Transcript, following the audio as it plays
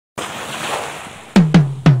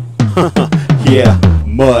Yeah,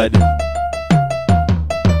 mud.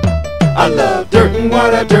 I love dirt and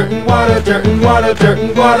water, dirt and water, dirt and water, dirt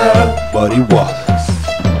and water. Muddy waters.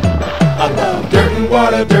 I love dirt and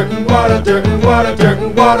water, dirt and water, dirt and water, dirt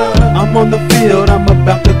and water. I'm on the field, I'm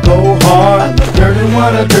about to go hard. I love dirt and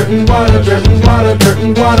water, dirt and water, dirt and water, dirt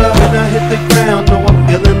and water. When I hit the ground, know I'm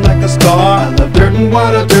feeling like a star. I love dirt and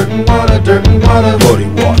water, dirt and water, dirt and water. Muddy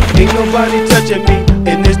water. Ain't nobody touching me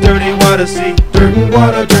in this dirty water, see. Dirt and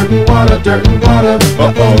water, dirt and water, dirt and water.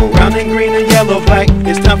 Uh-oh. Brown and green and yellow, black,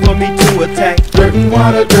 it's time for me to attack. Dirt and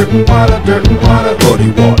water, dirt and water, dirt and water.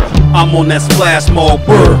 Muddy water. I'm on that splash mode,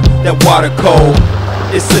 brr, that water cold.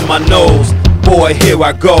 It's in my nose, boy, here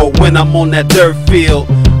I go. When I'm on that dirt field,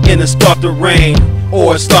 and it start to rain,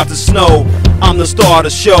 or it start to snow, I'm the star of the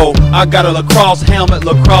show. I got a lacrosse helmet,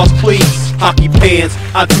 lacrosse cleats, hockey pants,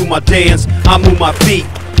 I do my dance, I move my feet.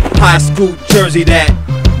 High school jersey that,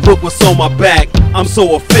 look what's on my back, I'm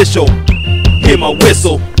so official, hear my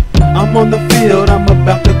whistle. I'm on the field, I'm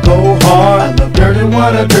about to go hard. I love dirt and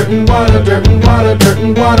water, dirt and water, dirt and water, dirt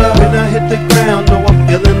and water. When I hit the ground, know I'm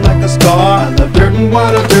feeling like a star. I love dirt and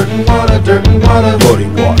water, dirt and water, dirt and water. Muddy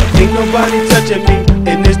water. Ain't nobody touching me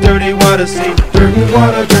in this dirty water, see. Dirt and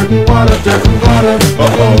water, dirt and water, dirt and water.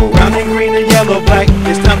 Uh-oh. Brown and green and yellow, black,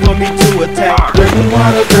 it's time for me to attack. Dirt and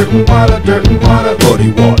water, dirt and water, dirt and water.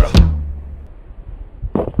 Muddy water.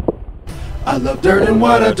 I love dirt and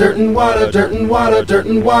water, dirt and water, dirt and water, dirt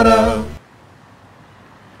and water.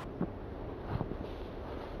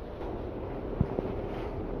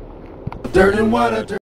 Dirt and water, dirt.